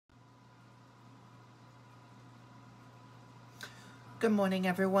Good morning,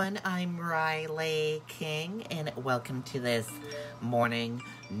 everyone. I'm Riley King, and welcome to this morning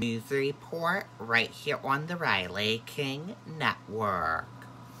news report right here on the Riley King Network.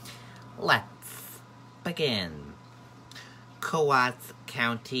 Let's begin. Coos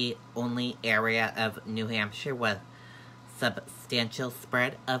County, only area of New Hampshire with substantial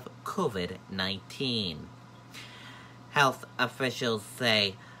spread of COVID-19. Health officials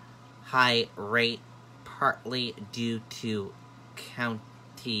say high rate partly due to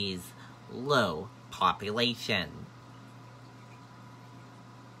county's low population.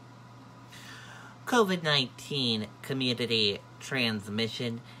 COVID-19 community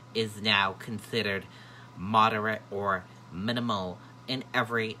transmission is now considered moderate or minimal in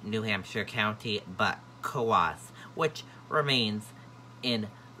every New Hampshire county but Coos, which remains in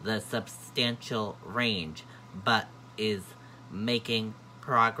the substantial range but is making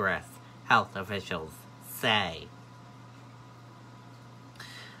progress, health officials say.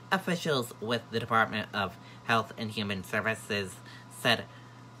 Officials with the Department of Health and Human Services said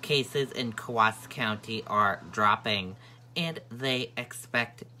cases in Coos County are dropping and they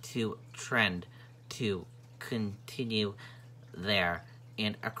expect to trend to continue there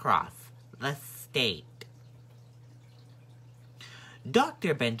and across the state.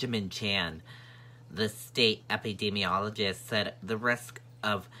 Dr. Benjamin Chan, the state epidemiologist, said the risk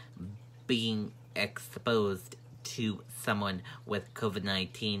of being exposed to someone with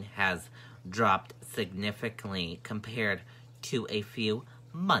COVID-19 has dropped significantly compared to a few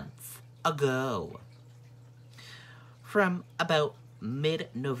months ago. From about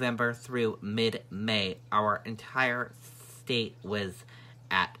mid-November through mid-May, our entire state was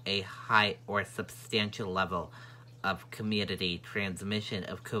at a high or substantial level of community transmission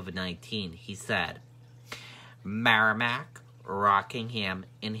of COVID-19, he said. Merrimack, Rockingham,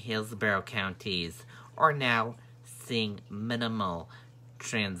 and Hillsborough counties are now seeing minimal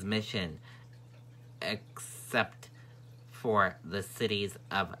transmission, except for the cities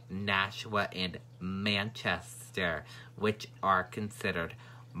of Nashua and Manchester, which are considered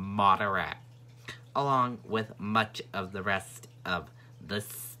moderate, along with much of the rest of the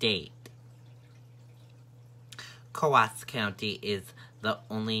state. Coos County is the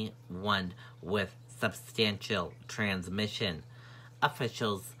only one with substantial transmission.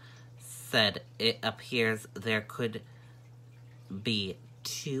 Officials said it appears there could be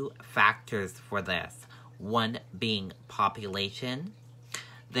two factors for this, one being population.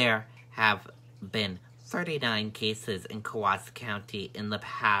 There have been 39 cases in Coos County in the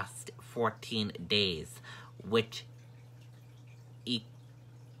past 14 days, which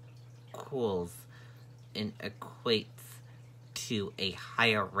equals and equates to a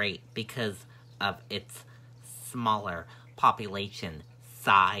higher rate because of its smaller population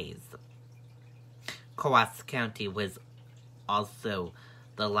size. Coos County was also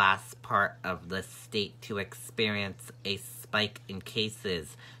the last part of the state to experience a spike in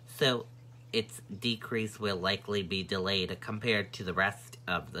cases, so its decrease will likely be delayed compared to the rest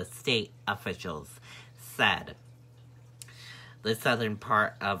of the state, officials said. The southern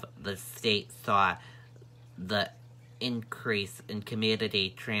part of the state saw the increase in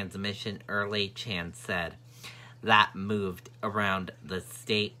community transmission early, Chan said. That moved around the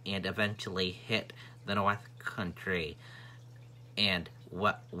state and eventually hit the North Country. And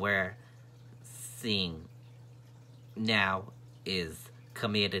what we're seeing now is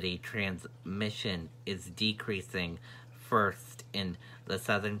community transmission is decreasing first in the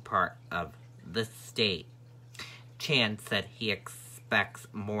southern part of the state. Chan said he expects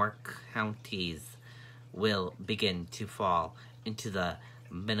more counties will begin to fall into the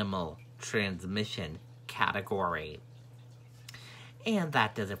minimal transmission category. And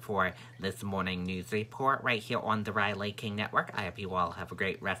that does it for this morning news report right here on the Riley King Network. I hope you all have a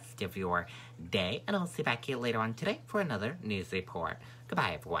great rest of your day, and I'll see you back here later on today for another news report.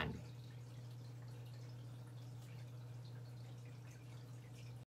 Goodbye, everyone.